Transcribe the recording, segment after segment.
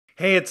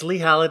Hey, it's Lee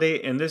Halliday,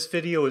 and this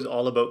video is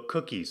all about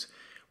cookies.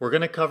 We're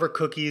going to cover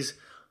cookies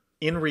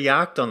in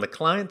React on the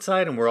client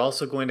side, and we're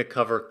also going to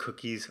cover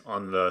cookies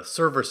on the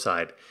server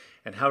side,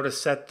 and how to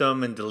set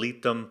them and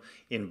delete them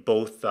in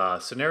both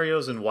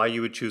scenarios, and why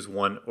you would choose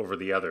one over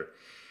the other.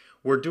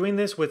 We're doing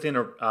this within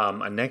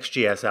a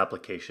Next.js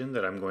application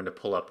that I'm going to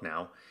pull up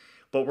now,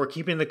 but we're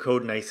keeping the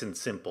code nice and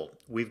simple.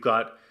 We've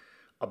got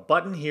a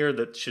button here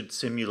that should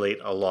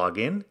simulate a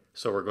login,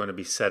 so we're going to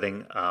be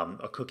setting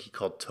a cookie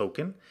called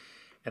token.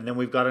 And then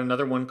we've got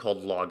another one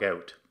called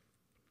logout.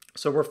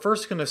 So we're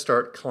first going to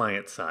start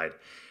client side,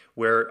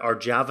 where our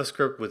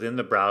JavaScript within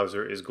the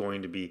browser is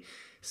going to be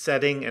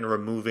setting and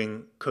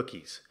removing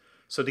cookies.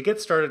 So to get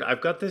started,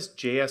 I've got this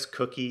JS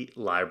cookie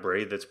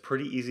library that's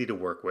pretty easy to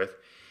work with.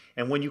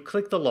 And when you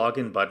click the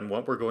login button,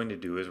 what we're going to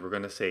do is we're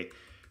going to say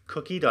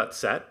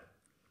cookie.set,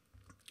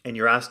 and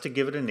you're asked to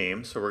give it a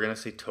name. So we're going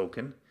to say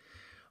token.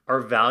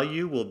 Our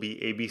value will be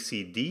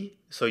ABCD,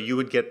 so you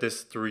would get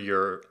this through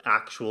your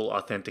actual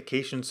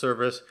authentication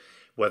service,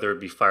 whether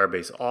it be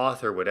Firebase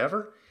Auth or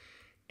whatever.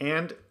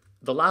 And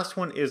the last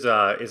one is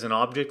an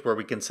object where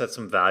we can set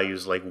some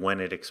values like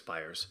when it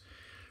expires.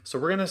 So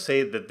we're going to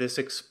say that this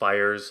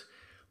expires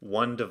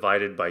 1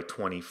 divided by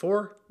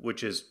 24,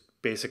 which is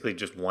basically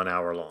just 1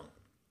 hour long.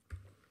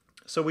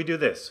 So we do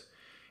this,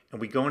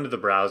 and we go into the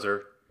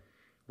browser,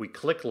 we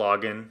click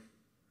login,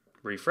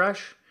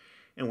 refresh,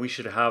 and we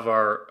should have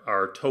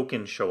our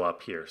token show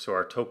up here. So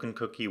our token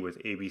cookie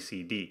with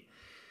ABCD.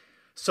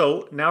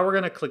 So now we're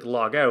going to click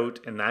log out,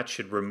 and that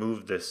should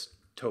remove this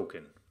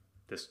token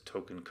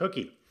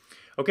cookie.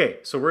 Okay,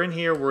 so we're in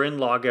here, we're in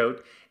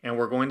logout, and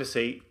we're going to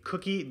say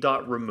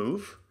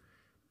cookie.remove,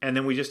 and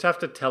then we just have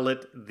to tell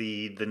it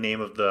the name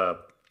of the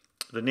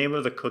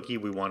cookie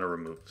we want to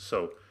remove.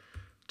 So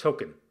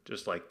token,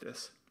 just like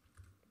this.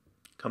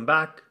 Come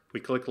back,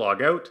 we click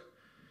log out.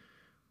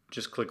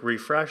 Just click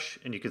refresh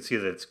and you can see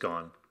that it's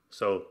gone.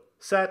 So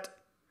set,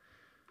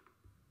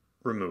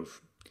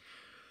 remove.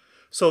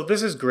 So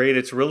this is great.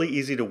 It's really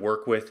easy to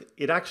work with.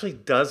 It actually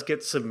does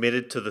get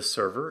submitted to the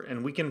server,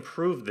 and we can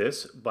prove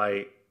this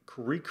by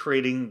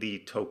recreating the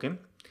token.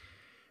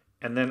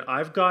 And then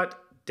I've got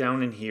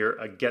down in here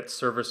a get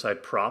server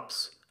side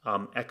props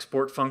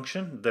export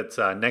function that's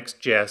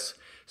Next.js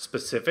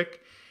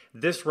specific.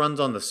 This runs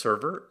on the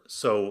server.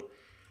 So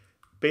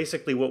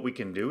basically what we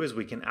can do is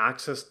we can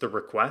access the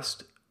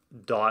request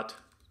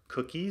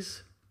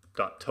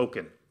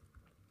 .cookies.token.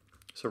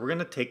 So we're going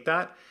to take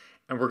that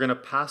and we're going to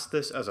pass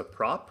this as a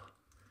prop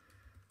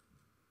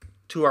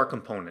to our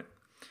component.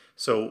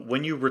 So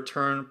when you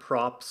return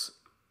props,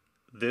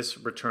 this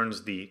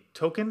returns the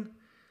token.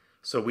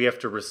 So we have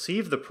to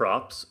receive the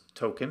props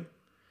token.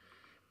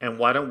 And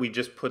why don't we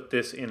just put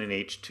this in an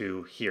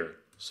H2 here?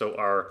 So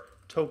our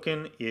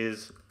token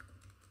is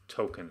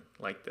token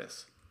like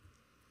this.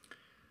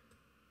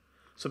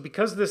 So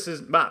because this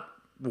is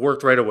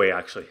worked right away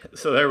actually.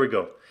 So there we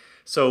go.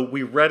 So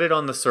we read it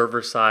on the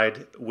server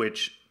side,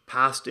 which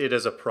passed it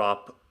as a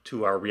prop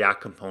to our React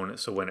component.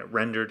 So when it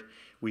rendered,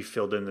 we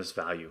filled in this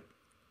value.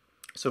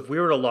 So if we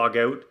were to log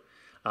out,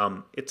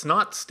 it's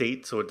not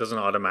state, so it doesn't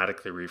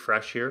automatically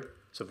refresh here.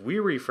 So if we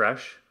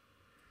refresh,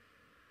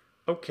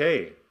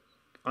 okay,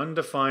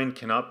 undefined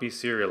cannot be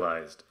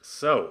serialized.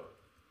 So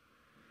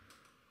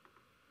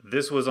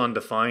this was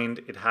undefined.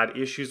 It had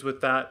issues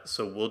with that.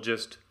 So we'll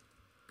just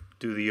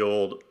do the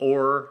old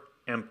or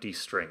empty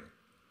string.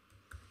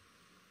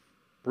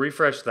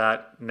 Refresh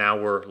that. Now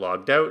we're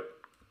logged out.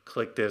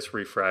 Click this,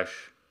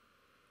 refresh.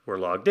 We're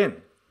logged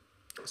in.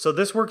 So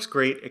this works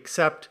great,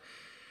 except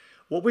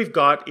what we've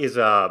got is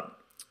a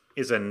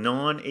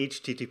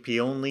non-HTTP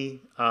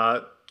only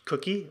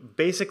cookie.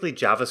 Basically,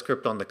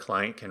 JavaScript on the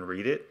client can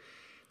read it.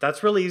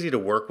 That's really easy to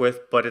work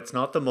with, but it's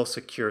not the most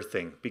secure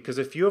thing, because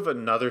if you have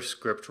another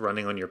script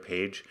running on your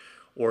page,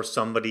 or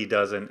somebody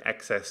does an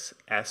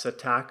XSS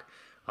attack,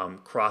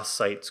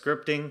 cross-site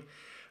scripting,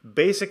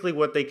 basically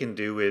what they can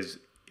do is,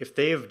 if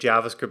they have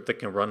JavaScript that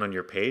can run on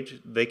your page,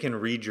 they can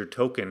read your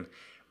token,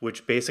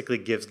 which basically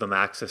gives them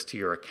access to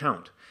your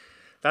account.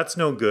 That's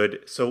no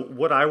good. So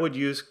what I would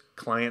use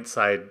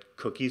client-side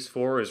cookies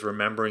for is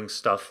remembering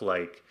stuff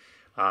like,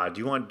 do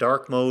you want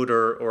dark mode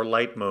or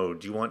light mode?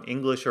 Do you want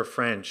English or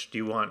French? Do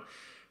you want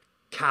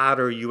CAD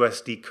or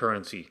USD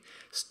currency?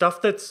 Stuff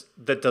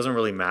that doesn't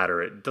really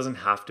matter. It doesn't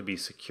have to be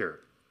secure.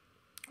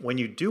 When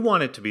you do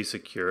want it to be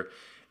secure,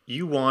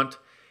 you want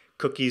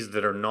cookies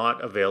that are not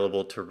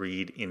available to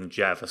read in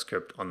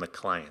JavaScript on the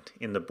client,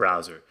 in the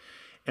browser.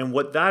 And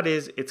what that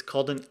is, it's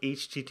called an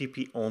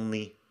HTTP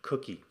only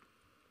cookie.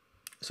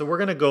 So we're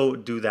going to go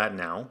do that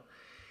now.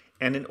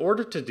 And in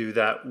order to do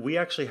that, we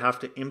actually have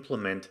to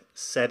implement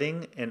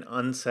setting and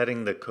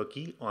unsetting the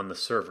cookie on the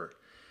server.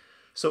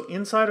 So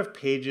inside of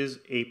Pages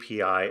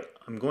API,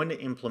 I'm going to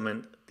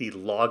implement the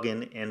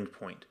login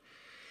endpoint.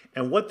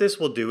 And what this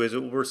will do is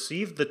it will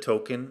receive the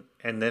token,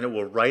 and then it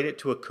will write it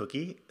to a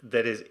cookie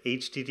that is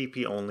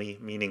HTTP only,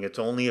 meaning it's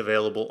only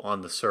available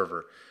on the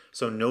server.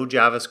 So no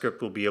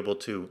JavaScript will be able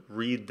to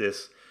read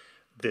this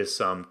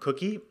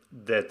cookie.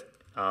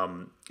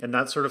 And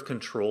that sort of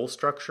control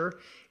structure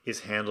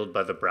is handled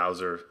by the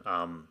browser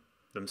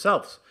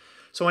themselves.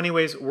 So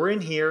anyways, we're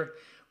in here,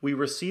 we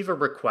receive a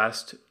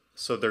request,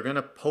 so they're going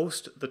to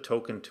post the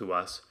token to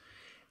us.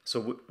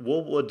 So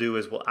what we'll do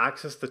is we'll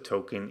access the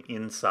token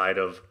inside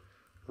of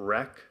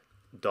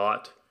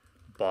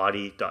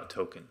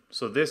rec.body.token.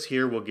 So this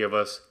here will give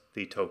us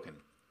the token.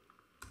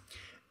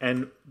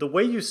 And the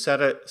way you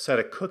set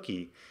a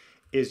cookie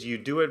is you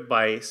do it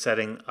by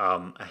setting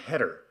a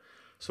header.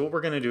 So what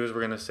we're going to do is we're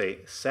going to say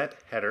set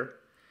header,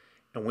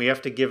 and we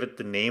have to give it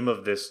the name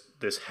of this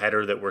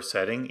header that we're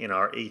setting in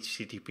our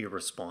HTTP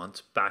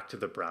response back to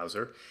the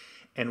browser.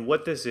 And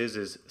what this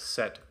is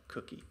set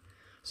cookie.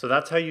 So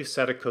that's how you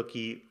set a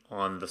cookie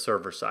on the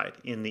server side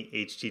in the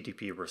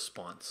HTTP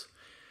response.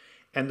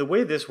 And the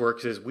way this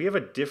works is we have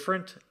a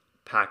different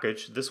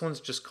package. This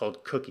one's just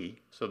called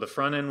cookie. So the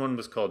front end one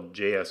was called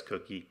JS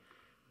cookie.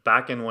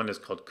 Back end one is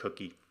called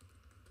cookie.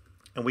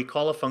 And we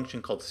call a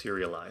function called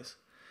serialize.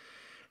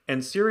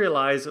 And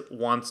serialize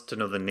wants to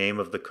know the name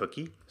of the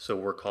cookie, so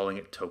we're calling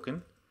it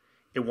token.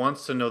 It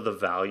wants to know the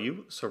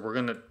value, so we're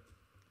going to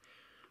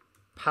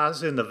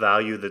pass in the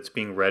value that's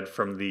being read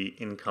from the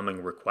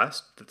incoming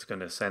request that's going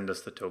to send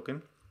us the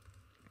token.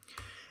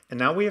 And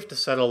now we have to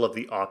set all of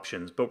the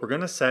options, but we're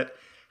going to set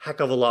heck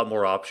of a lot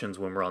more options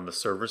when we're on the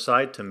server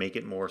side to make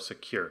it more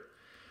secure.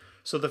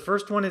 So the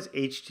first one is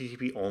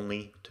HTTP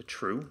only to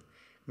true,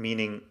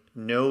 meaning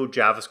no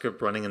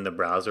JavaScript running in the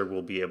browser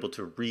will be able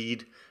to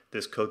read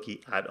this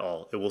cookie at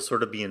all. It will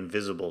sort of be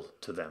invisible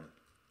to them.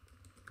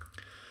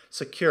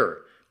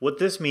 Secure. What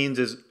this means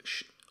is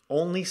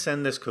only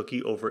send this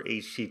cookie over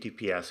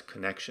HTTPS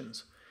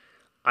connections.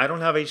 I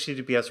don't have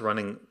HTTPS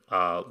running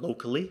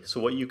locally,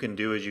 so what you can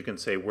do is you can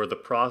say where the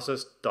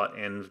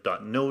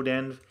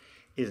process.env.nodeEnv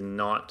is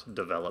not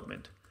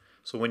development.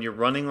 So when you're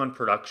running on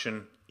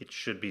production, it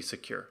should be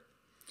secure.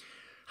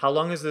 How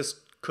long is this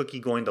cookie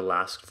going to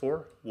last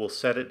for? We'll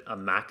set it a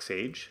max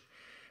age.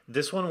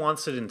 This one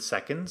wants it in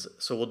seconds,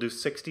 so we'll do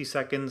 60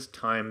 seconds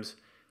times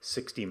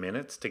 60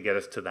 minutes to get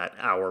us to that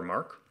hour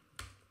mark.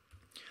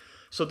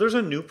 So there's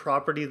a new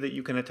property that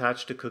you can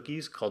attach to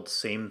cookies called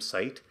same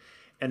site,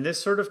 and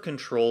this sort of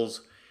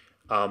controls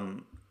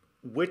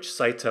which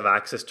sites have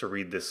access to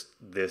read this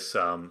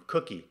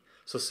cookie.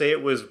 So say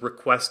it was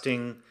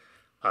requesting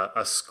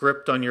a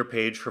script on your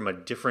page from a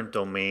different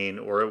domain,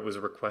 or it was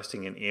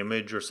requesting an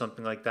image or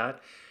something like that.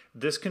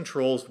 This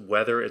controls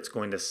whether it's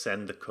going to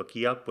send the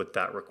cookie up with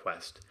that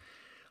request.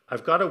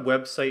 I've got a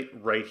website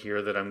right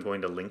here that I'm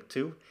going to link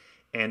to,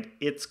 and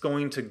it's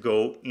going to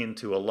go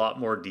into a lot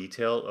more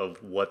detail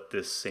of what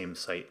this same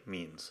site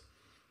means.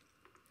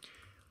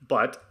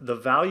 But the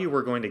value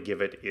we're going to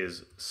give it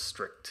is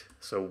strict.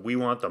 So we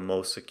want the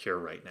most secure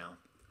right now.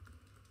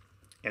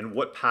 And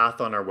what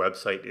path on our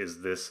website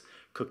is this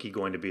cookie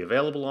going to be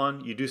available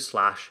on? You do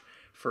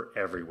 / for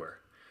everywhere.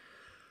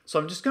 So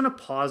I'm just going to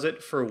pause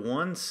it for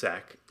 1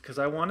 sec because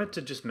I wanted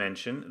to just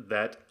mention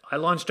that I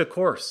launched a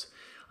course.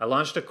 I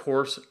launched a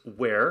course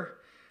where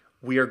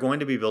we are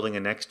going to be building a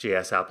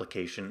Next.js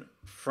application,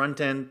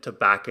 front end to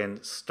back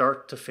end,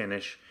 start to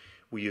finish.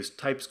 We use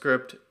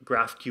TypeScript,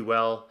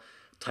 GraphQL,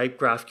 type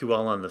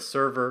GraphQL on the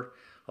server,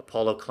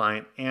 Apollo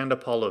client and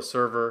Apollo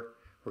server.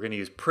 We're going to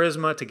use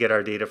Prisma to get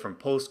our data from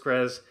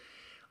Postgres,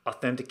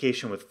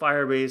 authentication with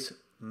Firebase,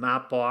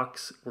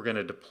 Mapbox. We're going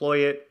to deploy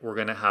it. We're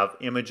going to have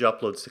image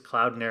uploads to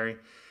Cloudinary.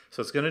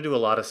 So it's going to do a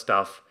lot of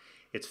stuff.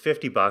 It's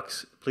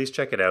 $50. Please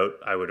check it out.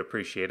 I would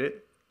appreciate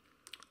it.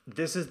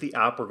 This is the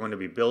app we're going to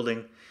be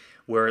building,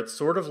 where it's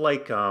sort of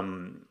like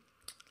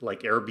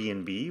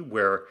Airbnb,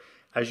 where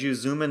as you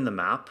zoom in the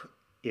map,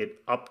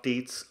 it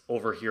updates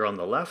over here on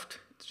the left.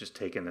 It's just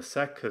taking a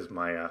sec because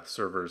my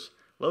server's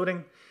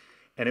loading,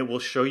 and it will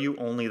show you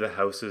only the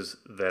houses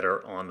that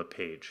are on the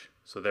page.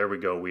 So there we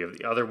go. We have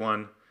the other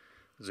one.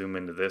 Zoom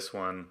into this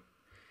one.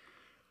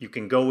 You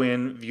can go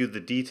in, view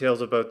the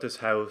details about this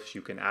house.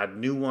 You can add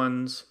new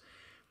ones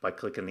by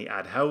clicking the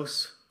Add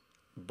House,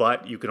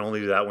 but you can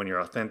only do that when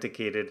you're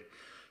authenticated.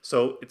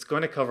 So it's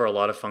going to cover a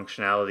lot of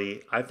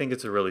functionality. I think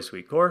it's a really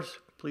sweet course.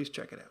 Please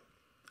check it out.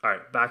 All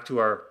right, back to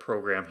our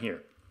program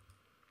here.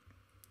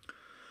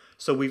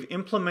 So we've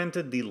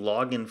implemented the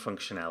login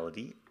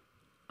functionality.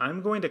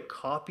 I'm going to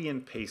copy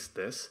and paste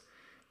this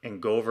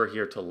and go over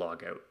here to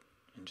log out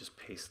and just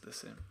paste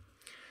this in.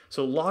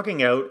 So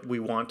logging out, we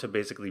want to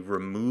basically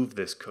remove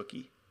this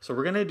cookie. So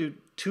we're going to do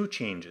 2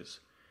 changes.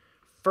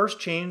 First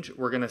change,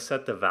 we're going to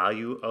set the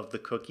value of the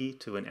cookie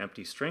to an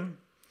empty string.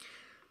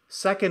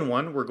 Second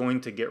one, we're going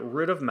to get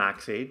rid of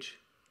max age,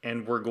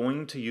 and we're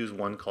going to use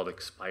one called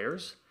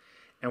expires.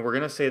 And we're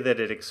going to say that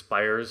it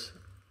expires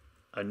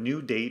a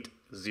new date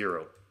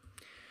 0.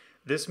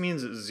 This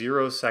means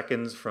 0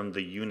 seconds from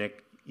the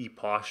unique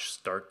epoch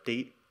start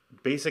date.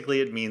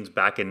 Basically, it means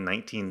back in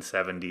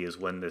 1970 is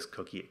when this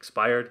cookie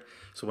expired.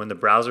 So when the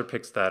browser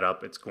picks that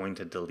up, it's going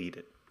to delete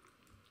it.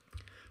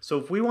 So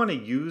if we want to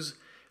use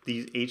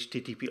these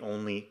HTTP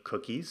only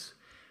cookies,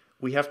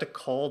 we have to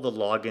call the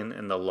login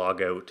and the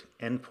logout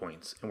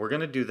endpoints. And we're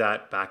going to do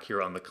that back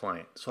here on the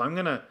client. So I'm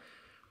going to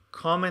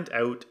comment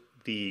out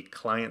the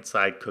client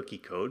side cookie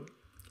code.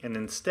 And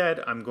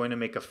instead, I'm going to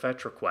make a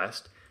fetch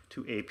request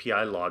to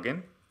API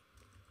login.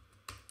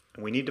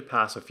 And we need to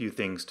pass a few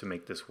things to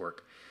make this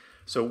work.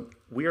 So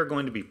we are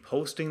going to be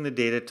posting the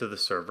data to the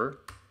server.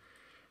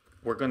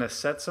 We're going to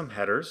set some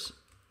headers,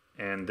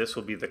 and this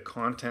will be the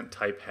content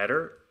type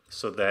header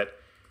so that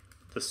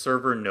the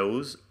server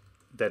knows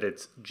that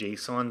it's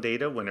JSON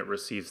data when it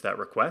receives that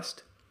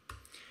request.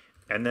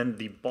 And then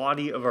the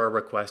body of our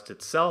request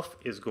itself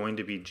is going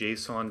to be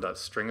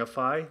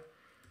json.stringify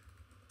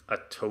a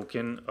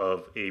token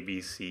of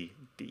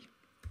ABCD.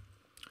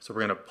 So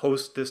we're going to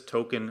post this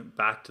token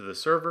back to the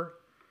server.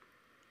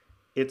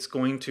 It's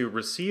going to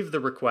receive the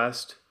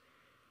request,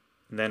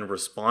 then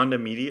respond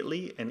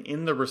immediately, and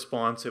in the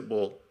response it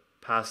will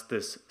pass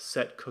this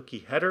set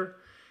cookie header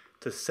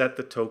to set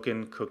the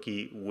token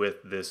cookie with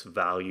this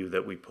value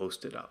that we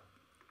posted up.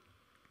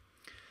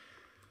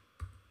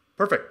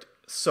 Perfect.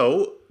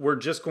 So we're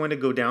just going to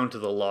go down to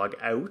the log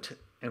out,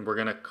 and we're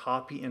going to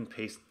copy and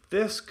paste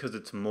this because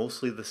it's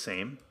mostly the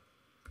same.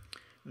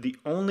 The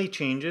only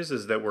changes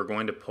is that we're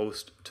going to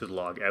post to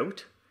log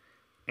out,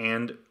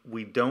 and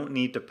we don't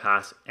need to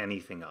pass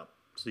anything up.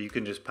 So you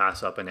can just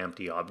pass up an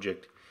empty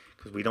object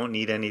because we don't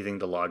need anything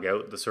to log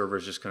out. The server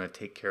is just going to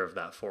take care of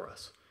that for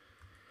us.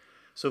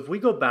 So if we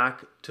go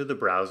back to the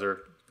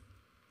browser,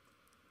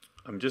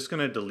 I'm just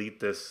going to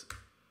delete this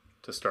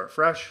to start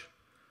fresh.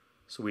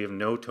 So we have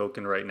no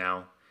token right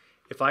now.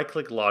 If I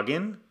click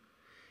login,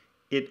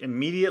 it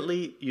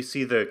immediately, you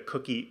see the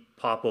cookie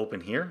pop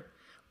open here.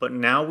 But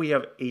now we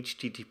have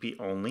HTTP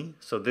only,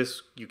 so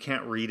this, you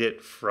can't read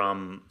it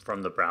from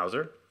the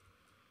browser.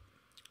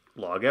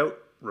 Log out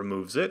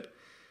removes it.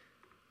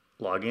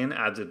 Log in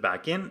adds it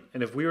back in.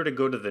 And if we were to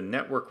go to the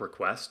network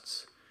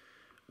requests,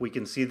 we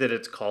can see that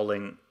it's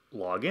calling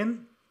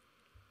login.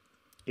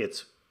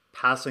 It's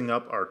passing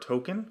up our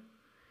token.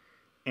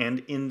 And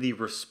in the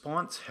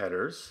response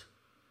headers,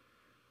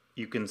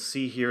 you can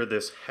see here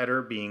this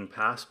header being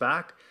passed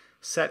back.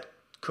 Set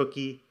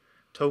cookie.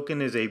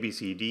 Token is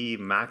ABCD,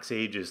 max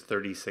age is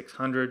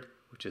 3600,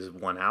 which is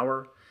 1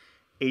 hour.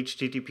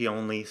 HTTP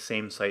only,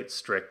 same site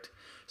strict.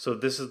 So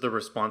this is the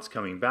response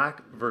coming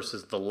back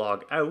versus the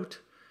log out.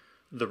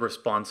 The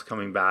response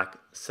coming back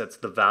sets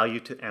the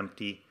value to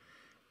empty,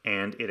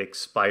 and it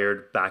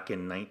expired back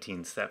in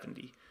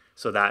 1970.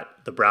 So that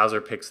the browser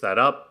picks that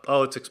up.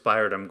 Oh, it's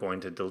expired, I'm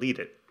going to delete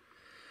it.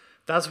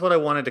 That's what I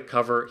wanted to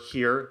cover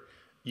here.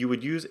 You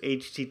would use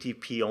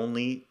HTTP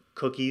only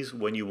cookies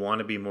when you want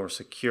to be more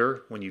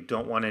secure, when you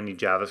don't want any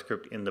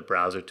JavaScript in the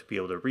browser to be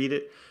able to read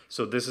it.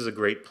 So this is a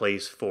great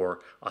place for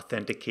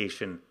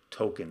authentication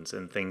tokens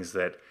and things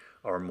that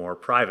are more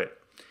private.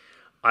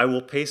 I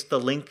will paste the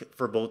link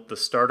for both the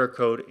starter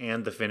code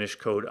and the finished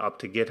code up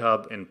to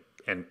GitHub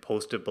and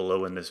post it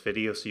below in this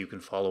video so you can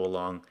follow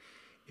along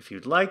if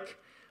you'd like.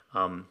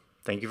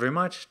 Thank you very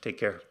much. Take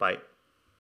care. Bye.